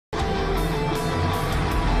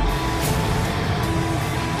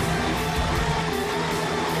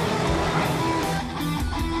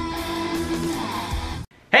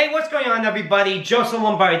Hey, what's going on, everybody? Joseph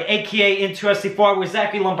Lombard, aka Interesting Forward, with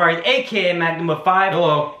Zachary Lombard, aka Magnum of 5.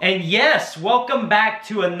 Hello. And yes, welcome back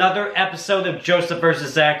to another episode of Joseph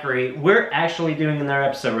vs. Zachary. We're actually doing another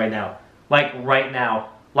episode right now. Like, right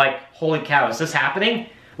now. Like, holy cow, is this happening?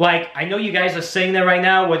 Like, I know you guys are sitting there right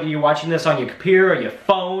now, whether you're watching this on your computer or your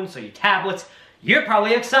phones or your tablets. You're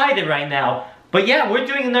probably excited right now. But yeah, we're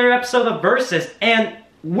doing another episode of Versus, and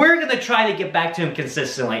we're going to try to get back to him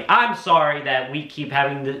consistently. I'm sorry that we keep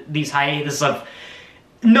having these hiatus of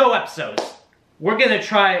no episodes. We're going to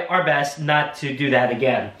try our best not to do that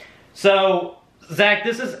again. So, Zach,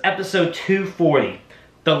 this is episode 240.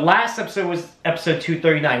 The last episode was episode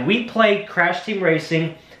 239. We played Crash Team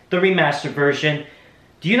Racing, the remastered version.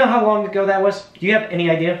 Do you know how long ago that was? Do you have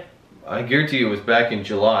any idea? I guarantee you it was back in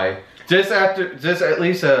July. Just at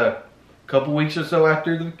least a couple weeks or so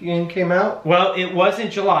after the game came out? Well, it was in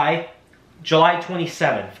July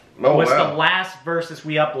 27th. Oh, was wow. the last Versus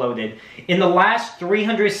we uploaded. In the last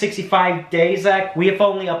 365 days, Zach, we have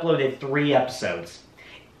only uploaded 3 episodes.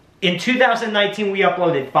 In 2019, we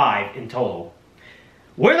uploaded 5 in total.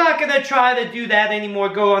 We're not going to try to do that anymore,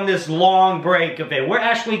 go on this long break of it. We're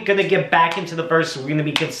actually going to get back into the Versus. We're going to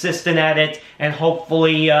be consistent at it, and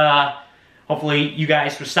hopefully you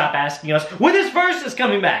guys will stop asking us, when is Versus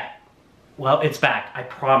coming back? Well, it's back. I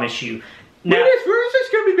promise you. Now, When is Versus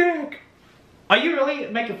coming back? Are you really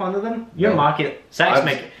making fun of them? You're No. mocking. Zach's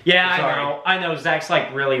making. Yeah, sorry. I know. Zach's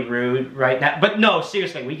like really rude right now. But no,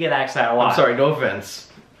 seriously, we get asked that a lot. I'm sorry, no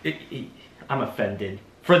offense. I'm offended.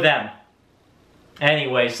 For them.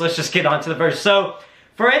 Anyways, let's just get on to the Versus. So,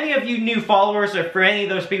 for any of you new followers, or for any of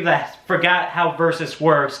those people that forgot how Versus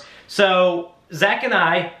works, so Zach and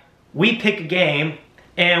I, we pick a game,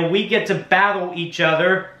 and we get to battle each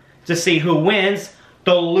other to see who wins.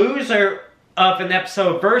 The loser of an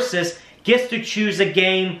episode of Versus gets to choose a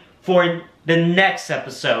game for the next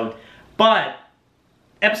episode. But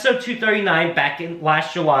episode 239, back in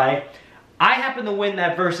last July, I happened to win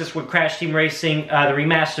that Versus with Crash Team Racing, the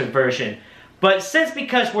remastered version. But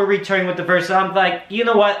because we're returning with the Versus, I'm like, you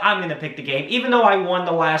know what, I'm going to pick the game. Even though I won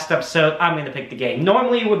the last episode, I'm going to pick the game.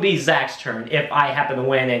 Normally it would be Zach's turn if I happen to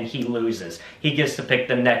win and he loses. He gets to pick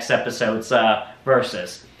the next episode's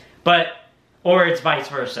Versus. Or it's vice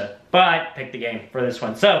versa. But I picked the game for this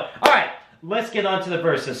one. So, alright, let's get on to the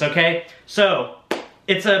Versus, okay? So,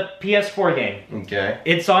 it's a PS4 game. Okay.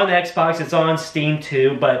 It's on Xbox, it's on Steam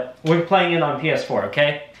too, but we're playing it on PS4,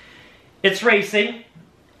 okay? It's racing.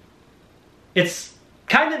 It's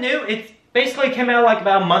kind of new. It basically came out like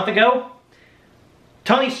about a month ago.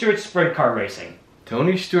 Tony Stewart's Sprint Car Racing.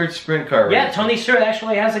 Tony Stewart Sprint Car Racing. Yeah, Tony Stewart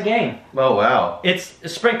actually has a game. Oh, wow. It's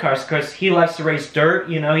sprint cars because he likes to race dirt.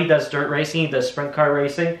 You know, he does dirt racing, he does sprint car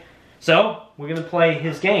racing. So, we're going to play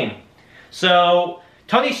his game. So,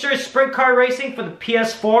 Tony Stewart's Sprint Car Racing for the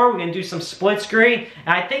PS4. We're going to do some split screen.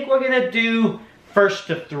 And I think we're going to do first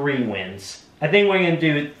to 3 wins. I think we're going to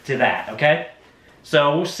do it to that, okay?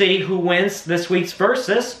 So, we'll see who wins this week's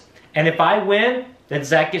Versus. And if I win, then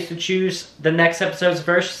Zach gets to choose the next episode's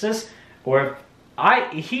Versus. Or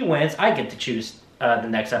if he wins, I get to choose the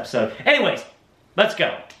next episode. Anyways, let's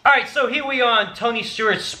go. Alright, so here we are on Tony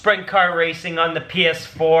Stewart's Sprint Car Racing on the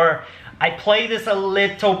PS4. I play this a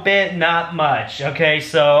little bit, not much, okay?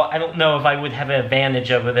 So I don't know if I would have an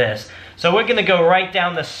advantage over this. So we're going to go right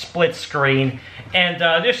down the split screen. And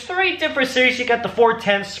there's 3 different series. You got the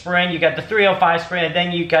 410 Sprint, you got the 305 Sprint, and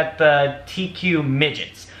then you got the TQ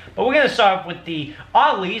Midgets. But we're going to start with the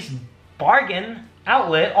Ollie's Bargain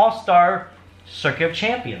Outlet All-Star Circuit of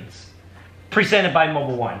Champions. Presented by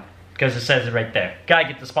Mobile One, because it says it right there. Gotta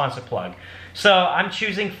get the sponsor plug. So, I'm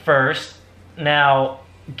choosing first. Now,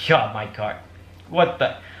 God, my card. What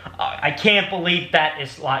the? I can't believe that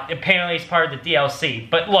is locked. Apparently, it's part of the DLC.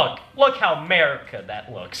 But look how America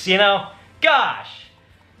that looks, you know? Gosh!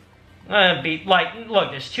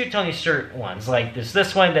 Look, there's 2 Tony Stewart ones. Like, there's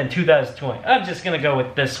this one, then 2020. I'm just gonna go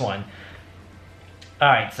with this one.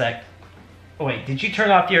 Alright, Zach. Wait, did you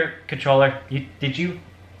turn off your controller? Did you?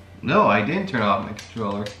 No, I didn't turn off my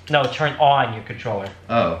controller. No, turn on your controller.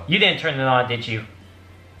 Oh. You didn't turn it on, did you?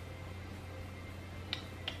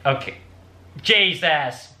 Okay. Jay's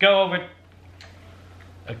ass. Go over.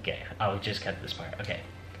 Okay, I'll just cut this part. Okay.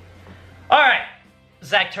 Alright.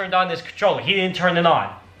 Zach turned on this controller. He didn't turn it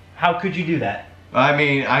on. How could you do that? I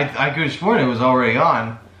mean, I could have sworn it was already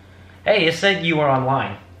on. Hey, it said you were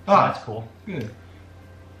online. So Oh. that's cool. Good.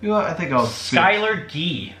 You know what? I think I'll... Skylar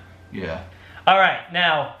Gee. Yeah. Alright,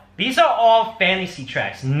 now, these are all fantasy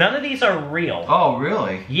tracks. None of these are real. Oh,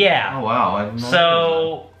 really? Yeah. Oh, wow. I didn't know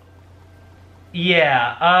So,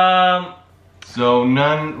 yeah, So,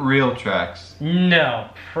 none real tracks. no,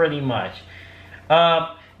 pretty much.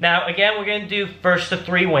 Now, again, we're going to do first to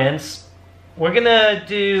 3 wins. We'll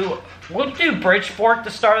do Bridge Fork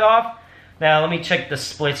to start off. Now, let me check the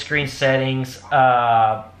split screen settings.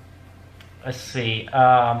 Let's see.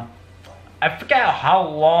 I forgot how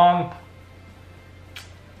long.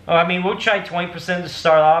 Oh, I mean, we'll try 20% to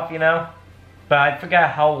start off, you know. But I forgot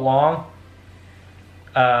how long.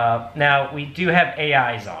 Now, we do have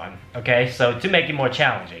AIs on, okay? So, to make it more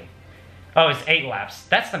challenging. Oh, it's 8 laps.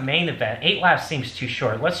 That's the main event. 8 laps seems too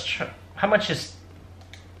short. Let's try. How much is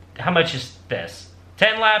this?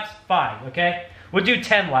 10 laps? Fine, okay? We'll do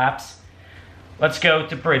 10 laps. Let's go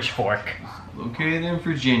to Bridge Fork. Located in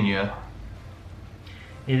Virginia.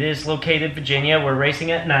 It is located in Virginia. We're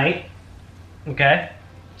racing at night. Okay?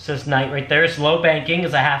 It says night right there. It's low banking.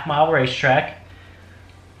 It's a half-mile racetrack.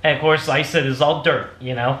 And, of course, like I said, it's all dirt,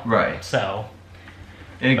 you know? Right. So.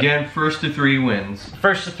 And again, first to 3 wins.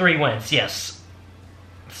 First to 3 wins, yes.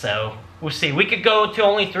 So, we'll see. We could go to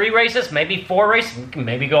only 3 races, maybe 4 races. We can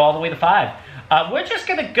maybe go all the way to 5. We're just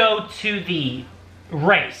going to go to the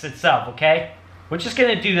race itself, okay? We're just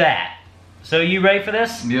going to do that. So, you ready for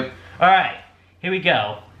this? Yep. All right. Here we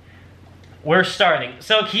go. We're starting.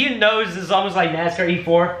 So, you know this is almost like NASCAR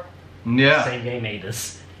E4? Yeah. Same game made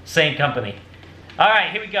this. Same company. All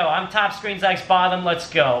right, here we go. I'm top screen, Zach's bottom. Let's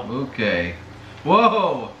go. Okay.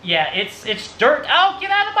 Whoa. Yeah, it's dirt. Oh, get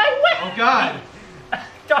out of my way. Oh, God.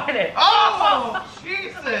 Darn it. Oh,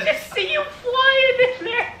 Jesus. I just see you flying in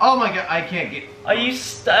there. Oh, my God. I can't get... Are you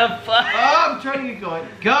stuck? Oh, I'm trying to get going.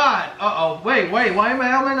 God. Uh-oh. Wait. Why am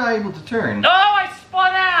I not able to turn? Oh, I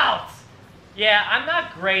spun out. Yeah, I'm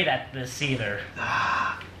not great at this either.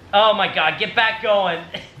 Oh, my God. Get back going.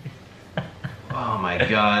 Oh, my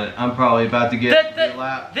God. I'm probably about to get a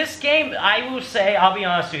lap. This game, I will say, I'll be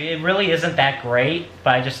honest with you, it really isn't that great,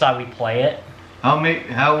 but I just thought we'd play it.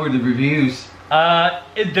 How were the reviews?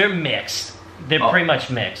 They're mixed. They're pretty much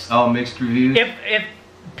mixed. Oh, mixed reviews? If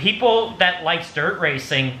people that likes dirt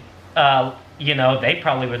racing, you know, they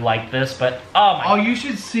probably would like this, but oh my... Oh, you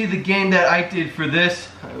should see the game that I did for this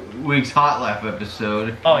week's Hot Lap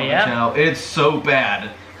episode. Oh, yeah? Channel. It's so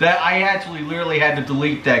bad that I actually literally had to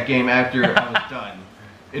delete that game after I was done.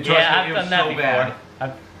 I've done that before. Bad.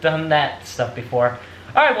 I've done that stuff before.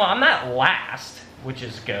 Alright, well, I'm not last, which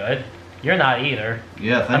is good. You're not either.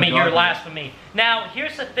 Yeah, I mean, you're last for me. Now,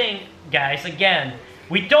 here's the thing, guys. Again,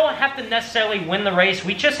 we don't have to necessarily win the race.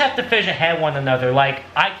 We just have to finish ahead of one another. Like,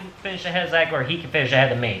 I can finish ahead of Zach, or he can finish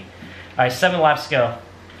ahead of me. All right, 7 laps go.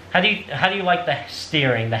 How do you like the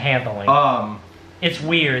steering, the handling? It's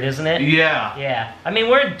weird, isn't it? Yeah. Yeah. I mean,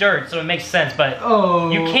 we're in dirt, so it makes sense. But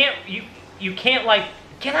you can't like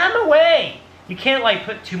get out of the way. You can't like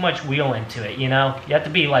put too much wheel into it. You know, you have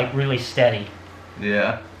to be like really steady.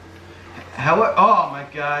 Yeah. Oh my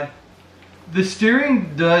God. The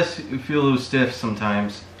steering does feel a little stiff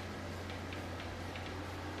sometimes.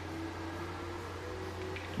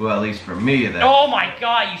 Well, at least for me, that. Oh my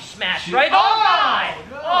God! You smashed right on by.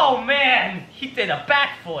 No. Oh man, he did a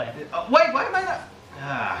backflip. Wait, why am I not?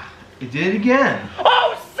 Ah, it did again.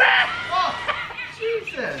 Oh, Zach! Oh,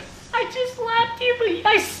 Jesus! I just lapped you, but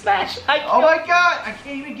I smashed. Oh my God! I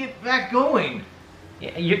can't even get back going.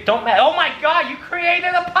 Yeah, you don't matter. Oh my God! You created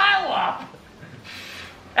a pileup.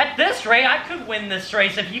 At this rate, I could win this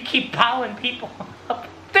race if you keep piling people up.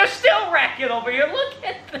 They're still wrecking over here. Look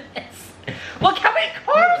at this. Look how many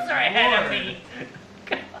cars are ahead of me.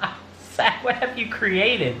 God, Zach, what have you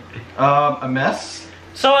created? A mess.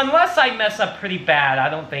 So unless I mess up pretty bad, I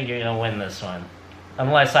don't think you're gonna win this one.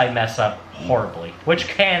 Unless I mess up horribly, which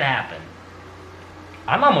can happen.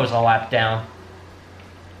 I'm almost a lap down.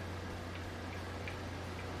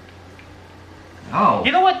 Oh.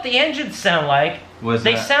 You know what the engines sound like?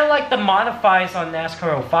 They sound like the modifies on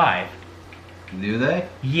NASCAR 05. Do they?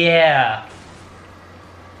 Yeah.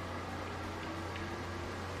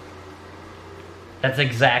 That's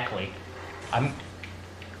exactly. I'm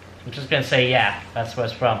just gonna say yeah. That's what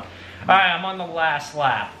it's from. All right, I'm on the last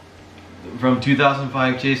lap. From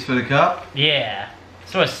 2005 Chase for the Cup? Yeah.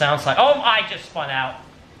 That's what it sounds like. Oh, I just spun out.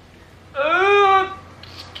 Ooh.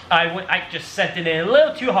 I just sent it in a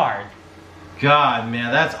little too hard. God,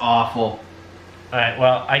 man, that's awful. Alright,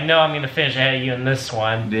 well, I know I'm going to finish ahead of you in this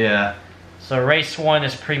one. Yeah. So race 1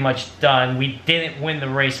 is pretty much done. We didn't win the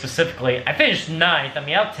race specifically. I finished 9th. I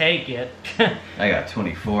mean, I'll take it. I got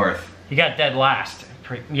 24th. You got dead last.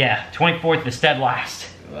 Yeah, 24th is dead last.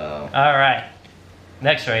 Wow. Alright.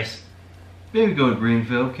 Next race. Maybe go to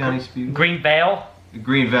Greenville County Speedway. Greenvale?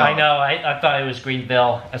 Greenville. I know, I thought it was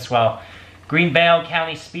Greenville as well. Greenvale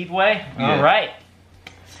County Speedway? Yeah. Alright.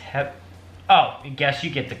 Oh, I guess you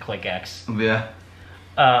get to click X. Yeah.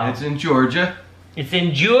 It's in Georgia. It's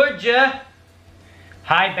in Georgia.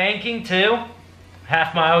 High banking too.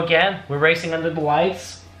 Half mile again. We're racing under the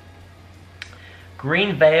lights.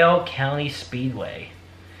 Greenvale County Speedway.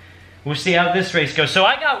 We'll see how this race goes. So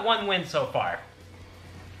I got 1 win so far.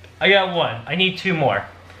 I got 1. I need 2 more.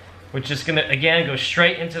 We're just gonna, again, go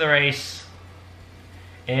straight into the race.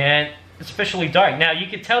 And it's officially dark. Now, you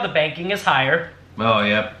can tell the banking is higher. Oh,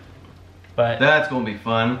 yep. But that's gonna be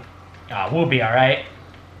fun. We'll be alright.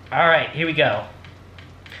 Alright, here we go.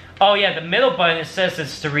 Oh yeah, the middle button, it says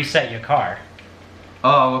it's to reset your car.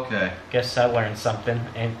 Oh, okay. Guess I learned something.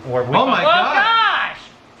 And oh my god! Gosh!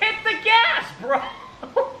 Hit the gas, bro!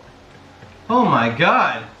 Oh my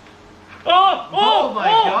god! Oh my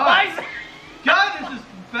god! My... God, this is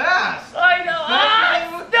fast! I know!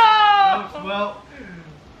 No! Oh, well,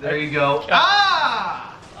 there you go.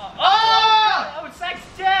 Ah! Oh, Zach's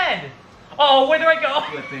dead! Oh, where do I go?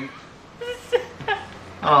 Flipping.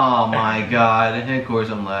 Oh my god, and of course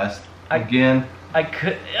I'm last. Again. I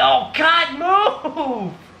could. Oh god,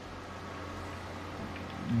 move!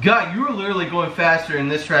 God, you were literally going faster in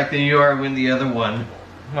this track than you are in the other one.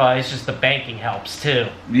 Well, it's just the banking helps too.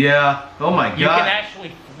 Yeah. Oh my god. You can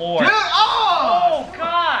actually floor. Dude, oh! Oh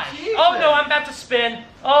gosh! Jesus. Oh no, I'm about to spin.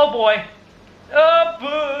 Oh boy. Oh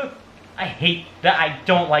boo! I hate that. I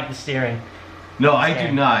don't like the steering. No, I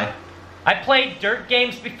do not. I played dirt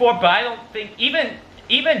games before, but I don't think even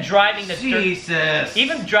driving the Jesus.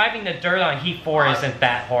 Even driving the dirt on Heat 4 isn't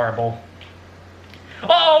that horrible.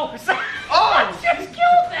 Oh! I just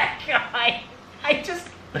killed that guy! I just...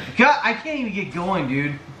 God, I can't even get going,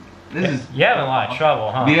 dude. This is... You're having a lot of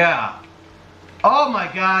trouble, huh? Yeah. Oh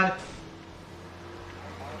my god.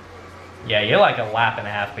 Yeah, you're like a lap and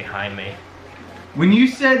a half behind me. When you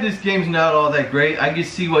said this game's not all that great, I can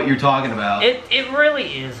see what you're talking about. It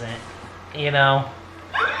really isn't, you know.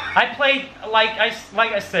 I played, like I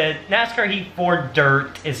said, NASCAR Heat 4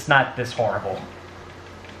 dirt is not this horrible.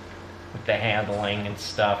 With the handling and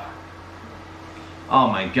stuff. Oh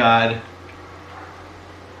my god.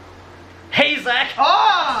 Hey, Zach!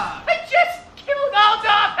 Ah! I just killed... Oh, no!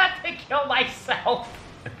 I'm about to kill myself!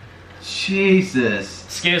 Jesus.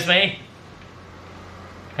 Excuse me?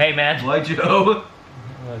 Hey, man. Why, Joe? Oh,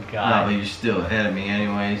 No, God. but you're still ahead of me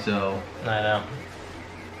anyway, so... I know.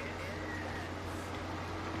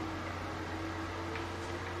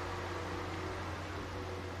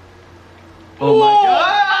 Oh my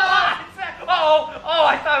god! Oh,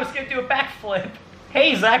 I thought I was gonna do a backflip.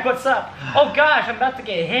 Hey, Zach, what's up? Oh gosh, I'm about to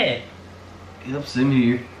get hit. Yep, same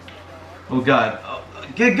here. Oh god. Oh,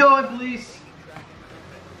 get going, please!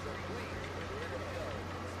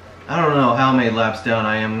 I don't know how many laps down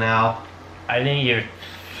I am now. I think you're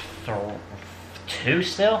 2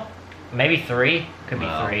 still? Maybe 3? Could be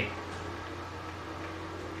 3.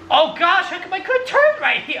 Oh gosh, how come I couldn't turn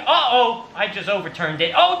right here? Uh-oh, I just overturned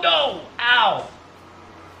it. Oh no! Ow!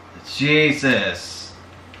 Jesus.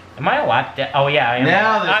 Am I a lap down? Oh yeah, I am.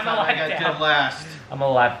 Now this I'm time a lap I got down. dead last. I'm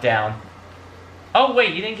a lap down. Oh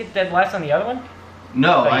wait, you didn't get dead last on the other one?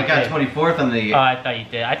 No, thought I you got did. 24th on the... Oh, I thought you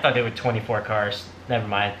did. I thought there were 24 cars. Never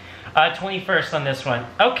mind. 21st on this one.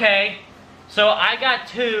 Okay, so I got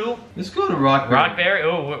 2. Let's go to Rockberry. Rockberry.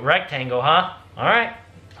 Oh, rectangle, huh? All right,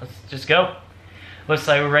 let's just go. Looks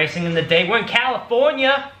like we're racing in the day. We're in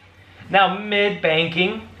California. Now,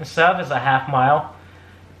 mid-banking and stuff is a half mile.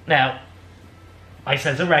 Now, like I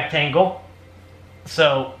said, it's a rectangle.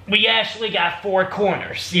 So, we actually got 4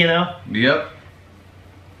 corners, you know? Yep.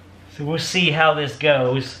 So, we'll see how this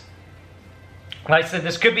goes. Like I said,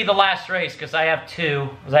 this could be the last race because I have 2.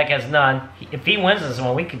 Zach has none. If he wins this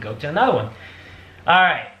one, we could go to another one.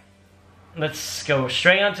 Alright. Let's go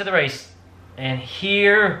straight on to the race. And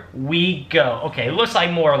here we go. Okay, it looks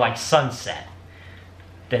like more like sunset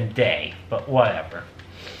than day, but whatever.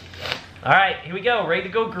 Alright, here we go. Ready to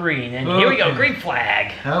go green. And here we go. Green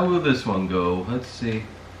flag. How will this one go? Let's see.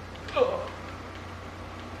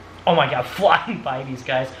 Oh my god, flying by these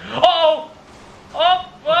guys. Oh!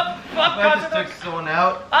 I just took someone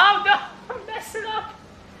out. Oh no! I'm messing up.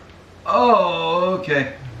 Oh,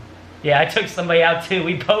 okay. Yeah, I took somebody out too.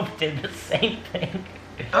 We both did the same thing.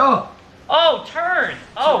 Oh! Oh, turn!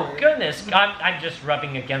 Oh, Turn. goodness. I'm just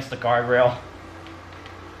rubbing against the guardrail.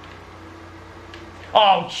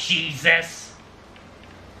 Oh, Jesus.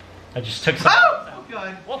 I just took some... Oh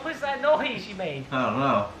god. What was that noise you made? I don't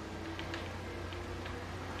know.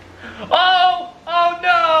 Oh! Oh,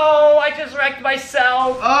 no! I just wrecked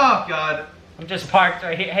myself. Oh god. I'm just parked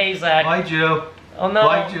right here. Hey, Zach. Bye, Joe. Oh, no.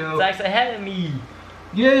 Bye, Joe. Zach's ahead of me.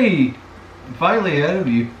 Yay! I'm finally ahead of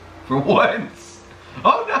you. For once.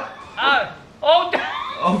 Oh no! Oh, no!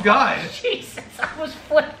 Oh god. Jesus, I was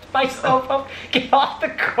flipped myself up. Get off the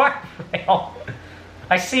guardrail.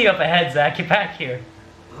 I see you up ahead, Zach. Get back here.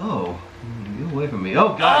 Oh, get away from me.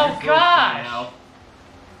 Oh, God. Oh, gosh. Now.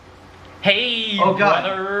 Hey, Oh, God.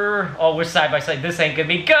 brother. Oh, we're side by side. This ain't gonna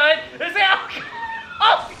be good.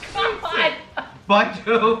 Oh, God. Bye,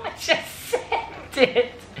 Joe. I just sent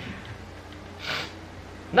it.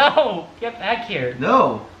 No, get back here.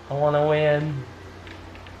 No. I want to win.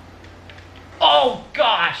 Oh,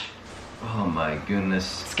 gosh. Oh, my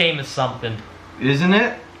goodness. This game is something. Isn't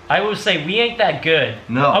it? I will say we ain't that good.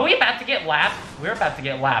 No. Are we about to get lapped? We're about to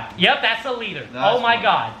get lapped. Yep, that's the leader. That's oh, my fine.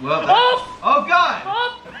 God. Well, oh, God.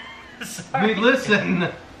 oh. Sorry. Wait, listen.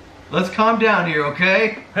 Let's calm down here,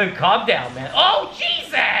 okay? Calm down, man. Oh,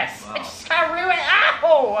 Jesus! Wow. I just got ruined.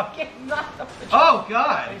 Ow! I'm getting knocked up the Oh,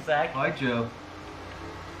 God. Hey, Zach. Hi, Joe.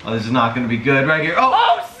 Oh, this is not going to be good right here. Oh!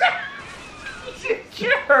 Oh, Zach! You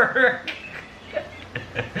jerk!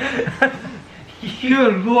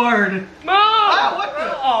 Good Lord. Move! Ah, what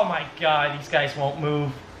the? Oh, my God. These guys won't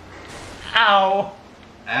move. Ow.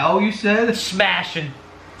 Ow, you said? Smashing.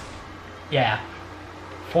 Yeah.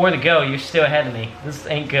 4 to go. You're still ahead of me. This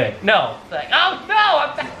ain't good. No. Like, oh, no!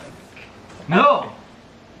 I'm back. No.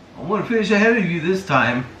 I want to finish ahead of you this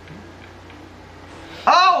time.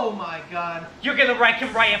 Oh, my God. You're gonna wreck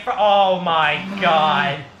him right in front. Oh, my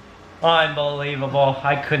God. Unbelievable.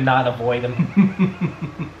 I could not avoid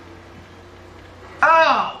him.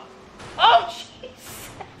 Ow! Oh, jeez.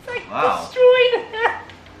 I Wow. destroyed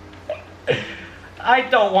him. I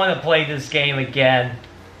don't want to play this game again.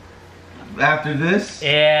 After this?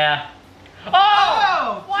 Yeah. Oh!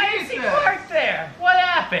 Oh, Why is he Jesus. parked there? What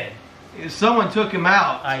happened? Someone took him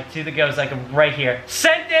out. Alright, 2 to go. It's like I'm right here.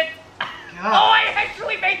 Send it! God. Oh, I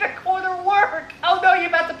actually made the corner work! Oh no, you're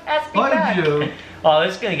about to pass me back. You. Oh,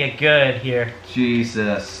 this is gonna get good here.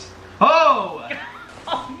 Jesus. Oh!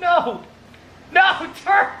 Oh no! No,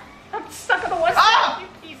 turn! I'm stuck on the one side, Ah! you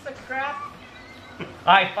piece of crap.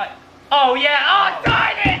 Alright, fine. Oh yeah! Oh,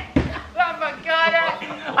 darn it! Oh my God!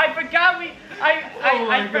 I forgot we. Oh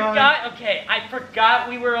my I forgot. Okay, I forgot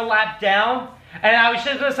we were a lap down, and I was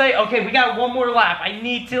just gonna say, okay, we got one more lap. I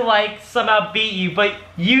need to like somehow beat you, but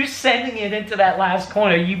you sending it into that last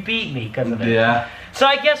corner, you beat me because of it. Yeah. So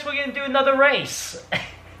I guess we're gonna do another race.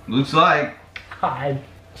 Looks like. God.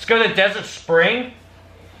 Let's go to Desert Spring.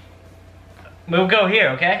 We'll go here,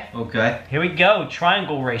 okay? Okay. Here we go,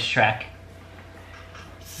 Triangle Racetrack.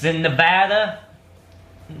 It's in Nevada.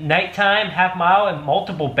 Nighttime, half mile, and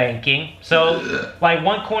multiple banking. So, like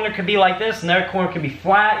one corner could be like this, another corner could be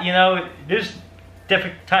flat. You know, there's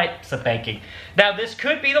different types of banking. Now, this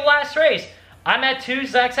could be the last race. I'm at 2,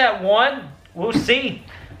 Zach's at 1. We'll see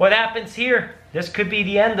what happens here. This could be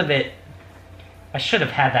the end of it. I should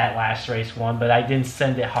have had that last race won, but I didn't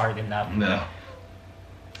send it hard enough. No.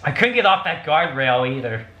 I couldn't get off that guardrail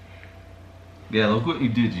either. Yeah, look what you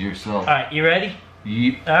did to yourself. Alright, you ready?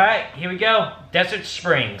 Yep. Alright, here we go. Desert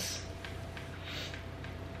Springs.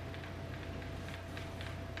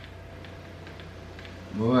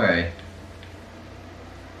 Boy.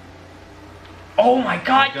 Oh my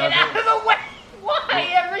God, Oh, God, get out of the way! Why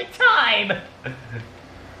every time?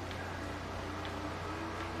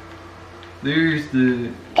 There's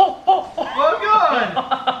the. Oh, oh, oh.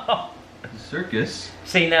 Oh, God! The circus.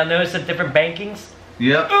 See, now notice the different bankings?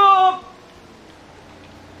 Yep. Oh!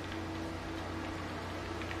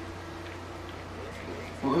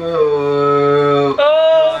 Whoa.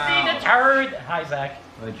 Oh, Wow. be deterred! Hi, Zach.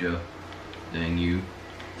 Hi, Joe. Dang you.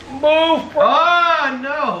 Move, bro! Oh,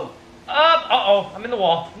 no! Up! Uh-oh, I'm in the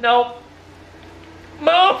wall. No.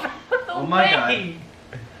 Move! Oh my God.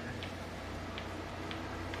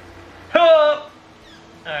 Up!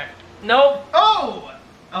 Alright. Nope. Oh!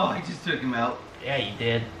 Oh, I just took him out. Yeah, you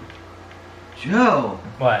did. Joe,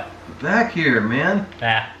 What? get back here, man.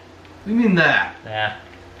 Nah. What do you mean that? Nah.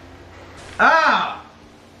 Ah!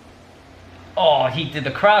 Oh, he did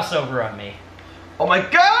the crossover on me. Oh my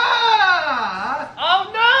God!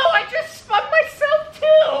 Oh no! I just spun myself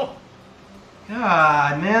too!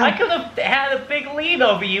 God, man. I could have had a big lead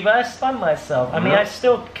over you, but I spun myself. I mean, I'm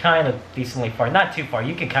still kind of decently far. Not too far.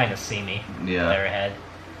 You can kind of see me. Yeah. There ahead.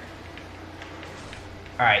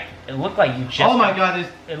 Alright, it looked like you just Oh my God,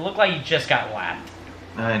 it looked like you just got lapped.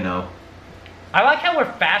 I know. I like how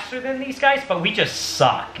we're faster than these guys, but we just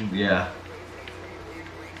suck. Yeah.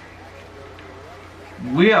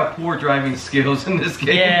 We have poor driving skills in this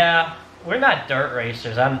game. Yeah, we're not dirt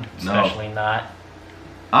racers. I'm especially not.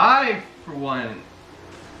 I, for one,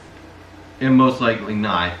 am most likely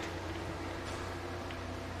not.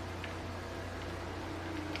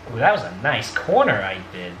 Ooh, that was a nice corner I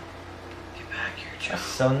did. Get back here, Joe. That's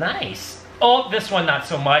so nice. Oh, this one not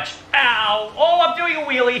so much. Ow! Oh, I'm doing a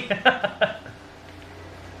wheelie.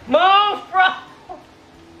 Move, bro!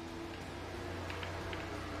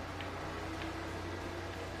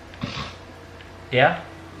 Yeah?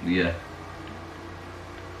 Yeah.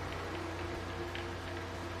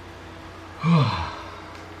 Oh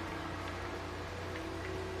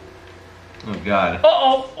God.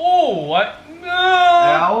 Uh-oh! Oh! What? No!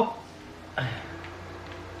 Ow!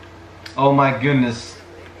 Oh my goodness.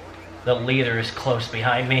 The leader is close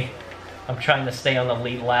behind me. I'm trying to stay on the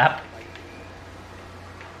lead lap.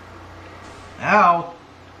 Ow!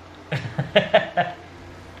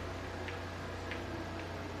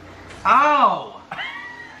 Ow!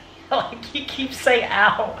 Like you keep saying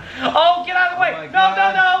ow. Oh, get out of the way! Oh my No, God.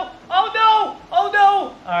 no, no! Oh no! Oh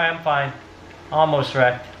no! Alright, I'm fine. Almost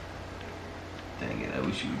wrecked. Dang it, I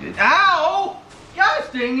wish you did. Ow! Gosh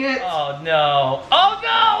dang it! Oh no! Oh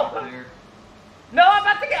no! There. No, I'm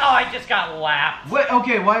about to get. Oh, I just got lapped. What?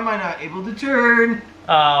 Okay, why am I not able to turn?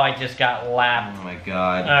 Oh, I just got lapped. Oh my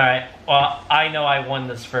God. Alright, well, I know I won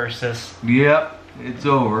this versus. Yep, it's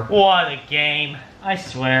over. What a game. I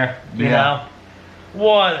swear. You Yeah. know?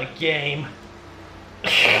 What a game.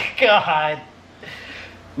 God.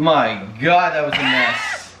 My God, that was a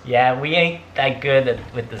mess. Yeah, we ain't that good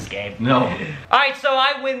with this game. No. Alright, so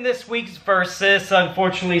I win this week's versus.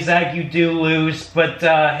 Unfortunately, Zach, you do lose. But,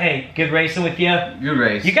 hey, good racing with you. Good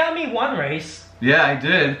race. You got me one race. Yeah, I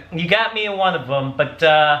did. You got me in one of them. But,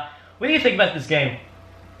 what do you think about this game?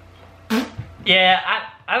 Yeah,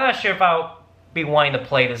 I'm not sure if I'll be wanting to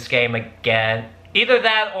play this game again. Either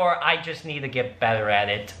that or I just need to get better at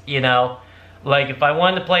it, you know? Like, if I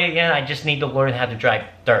wanted to play it again, I just need to learn how to drive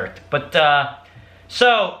dirt. But,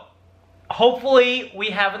 so, hopefully we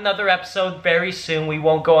have another episode very soon. We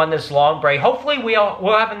won't go on this long break. Hopefully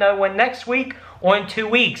we'll have another one next week or in 2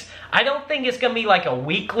 weeks. I don't think it's going to be like a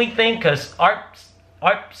weekly thing because our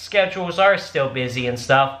schedules are still busy and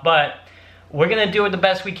stuff. But we're going to do it the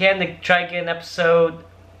best we can to try to get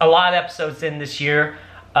a lot of episodes in this year.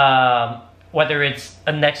 Whether it's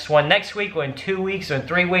a next one next week or in 2 weeks or in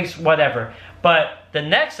 3 weeks, whatever. But the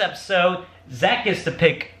next episode, Zach gets to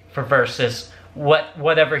pick for versus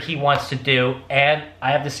whatever he wants to do, and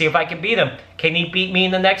I have to see if I can beat him. Can he beat me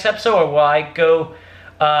in the next episode, or will I go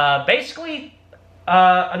basically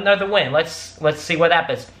another win? Let's see what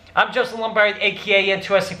happens. I'm Justin Lombard, aka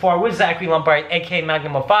N2S4, with Zachary Lombard, aka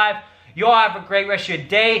Magnum 5. You all have a great rest of your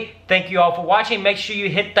day. Thank you all for watching. Make sure you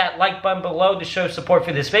hit that like button below to show support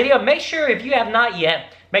for this video. Make sure, if you have not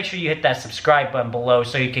yet, make sure you hit that subscribe button below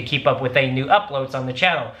so you can keep up with any new uploads on the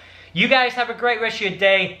channel. You guys have a great rest of your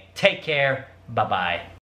day. Take care. Bye-bye.